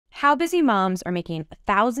How busy moms are making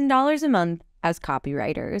 $1,000 a month as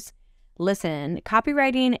copywriters. Listen,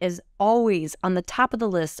 copywriting is always on the top of the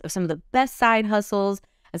list of some of the best side hustles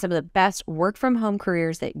and some of the best work from home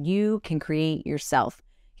careers that you can create yourself.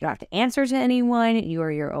 You don't have to answer to anyone. You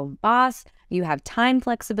are your own boss. You have time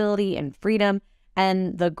flexibility and freedom,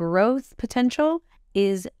 and the growth potential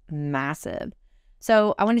is massive.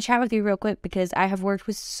 So I want to chat with you real quick because I have worked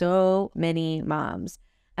with so many moms.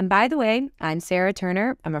 And by the way, I'm Sarah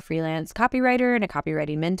Turner. I'm a freelance copywriter and a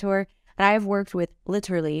copywriting mentor. And I have worked with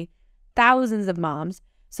literally thousands of moms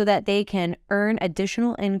so that they can earn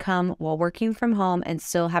additional income while working from home and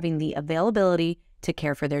still having the availability to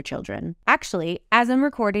care for their children. Actually, as I'm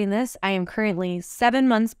recording this, I am currently 7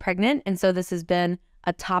 months pregnant. And so this has been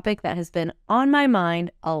a topic that has been on my mind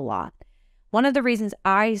a lot. One of the reasons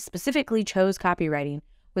I specifically chose copywriting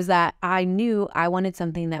was that I knew I wanted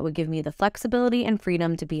something that would give me the flexibility and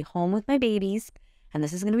freedom to be home with my babies. And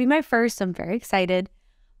this is going to be my first, so I'm very excited.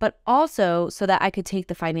 But also so that I could take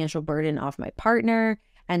the financial burden off my partner.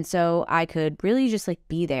 And so I could really just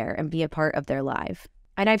be there and be a part of their life.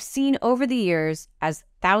 And I've seen over the years, as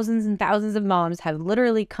thousands and thousands of moms have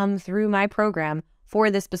literally come through my program for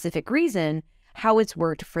this specific reason, how it's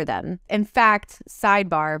worked for them. In fact,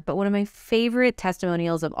 sidebar, but one of my favorite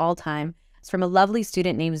testimonials of all time is from a lovely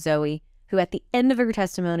student named Zoe, who at the end of her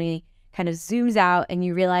testimony kind of zooms out and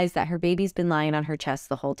you realize that her baby's been lying on her chest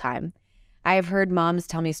the whole time. I have heard moms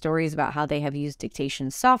tell me stories about how they have used dictation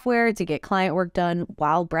software to get client work done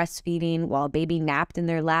while breastfeeding, while baby napped in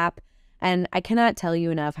their lap. And I cannot tell you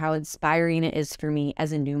enough how inspiring it is for me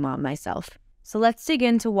as a new mom myself. So let's dig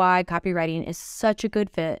into why copywriting is such a good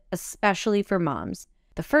fit, especially for moms.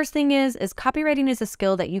 The first thing is copywriting is a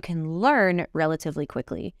skill that you can learn relatively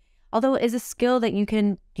quickly. Although it is a skill that you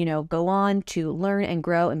can, go on to learn and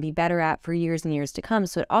grow and be better at for years and years to come.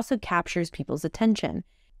 So it also captures people's attention.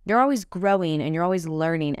 You're always growing and you're always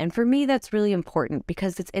learning. And for me, that's really important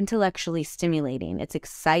because it's intellectually stimulating. It's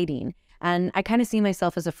exciting. And I kind of see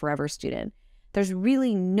myself as a forever student. There's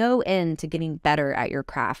really no end to getting better at your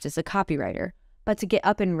craft as a copywriter. But to get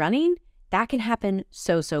up and running, that can happen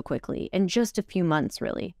so quickly in just a few months,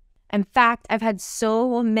 really. In fact, I've had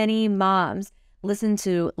so many moms listen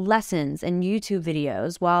to lessons and YouTube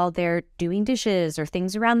videos while they're doing dishes or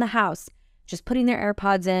things around the house, just putting their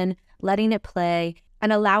AirPods in, letting it play,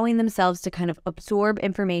 and allowing themselves to kind of absorb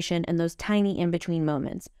information in those tiny in-between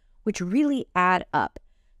moments, which really add up.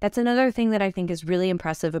 That's another thing that I think is really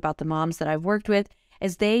impressive about the moms that I've worked with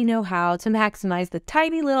is they know how to maximize the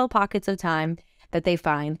tiny little pockets of time that they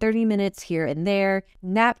find, 30 minutes here and there,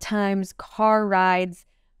 nap times, car rides,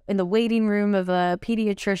 in the waiting room of a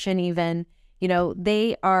pediatrician even.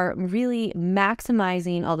 They are really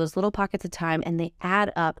maximizing all those little pockets of time and they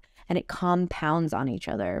add up and it compounds on each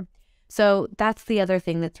other. So that's the other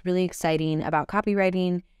thing that's really exciting about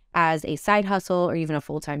copywriting as a side hustle or even a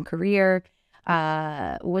full-time career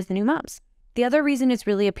with the new moms. The other reason it's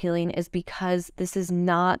really appealing is because this is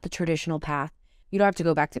not the traditional path. You don't have to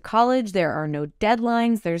go back to college. There are no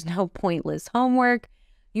deadlines. There's no pointless homework.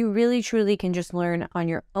 You really, truly can just learn on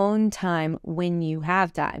your own time when you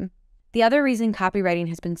have time. The other reason copywriting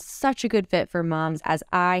has been such a good fit for moms, as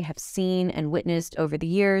I have seen and witnessed over the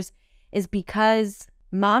years, is because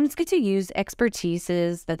moms get to use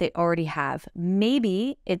expertises that they already have.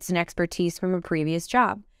 Maybe it's an expertise from a previous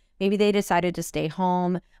job. Maybe they decided to stay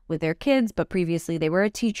home with their kids, but previously they were a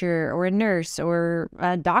teacher or a nurse or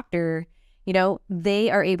a doctor.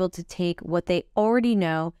 They are able to take what they already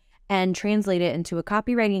know and translate it into a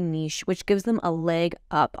copywriting niche, which gives them a leg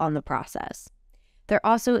up on the process. They're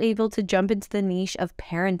also able to jump into the niche of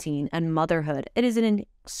parenting and motherhood. It is an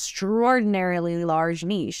extraordinarily large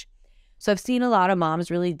niche. So I've seen a lot of moms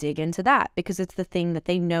really dig into that because it's the thing that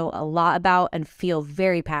they know a lot about and feel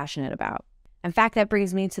very passionate about. In fact, that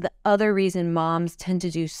brings me to the other reason moms tend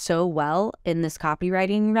to do so well in this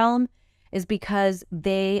copywriting realm is because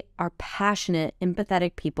they are passionate,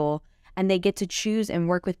 empathetic people, and they get to choose and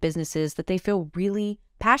work with businesses that they feel really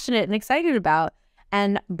passionate and excited about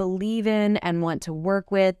and believe in and want to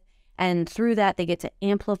work with. And through that, they get to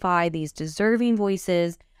amplify these deserving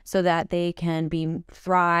voices so that they can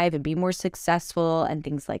thrive and be more successful and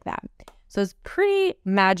things like that. So it's pretty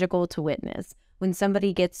magical to witness when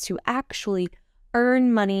somebody gets to actually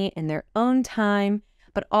earn money in their own time,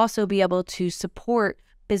 but also be able to support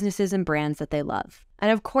businesses and brands that they love.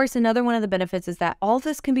 And of course, another one of the benefits is that all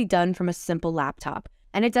this can be done from a simple laptop.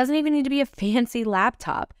 And it doesn't even need to be a fancy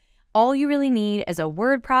laptop. All you really need is a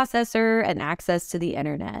word processor and access to the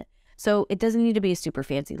internet. So it doesn't need to be a super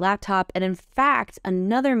fancy laptop. And in fact,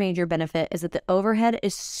 another major benefit is that the overhead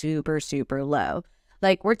is super, super low.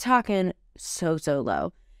 Like we're talking so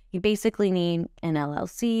low. You basically need an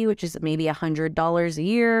LLC, which is maybe $100 a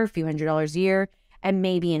year, a few $100s a year, and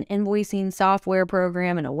maybe an invoicing software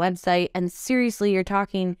program and a website. And seriously, you're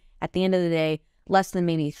talking at the end of the day, less than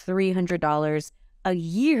maybe $300 a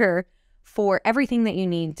year for everything that you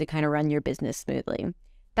need to kind of run your business smoothly.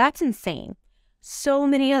 That's insane. So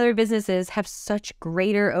many other businesses have such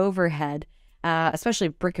greater overhead, especially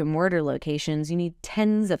brick and mortar locations. You need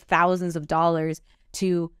tens of thousands of dollars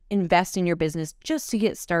to invest in your business just to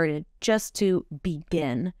get started, just to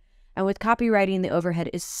begin. And with copywriting, the overhead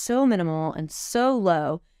is so minimal and so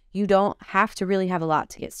low, you don't have to really have a lot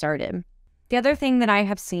to get started. The other thing that I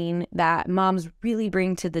have seen that moms really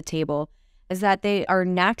bring to the table is that they are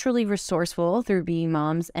naturally resourceful through being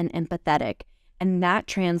moms and empathetic. And that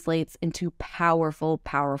translates into powerful,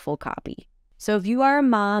 powerful copy. So if you are a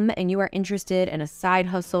mom and you are interested in a side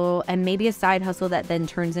hustle, and maybe a side hustle that then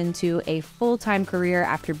turns into a full-time career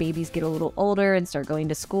after babies get a little older and start going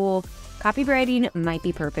to school, copywriting might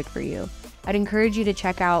be perfect for you. I'd encourage you to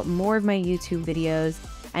check out more of my YouTube videos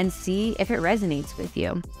and see if it resonates with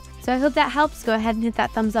you. So I hope that helps. Go ahead and hit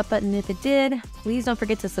that thumbs up button if it did. Please don't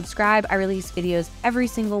forget to subscribe. I release videos every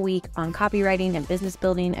single week on copywriting and business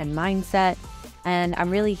building and mindset. And I'm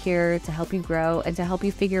really here to help you grow and to help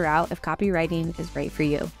you figure out if copywriting is right for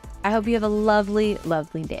you. I hope you have a lovely,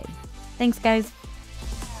 lovely day. Thanks, guys.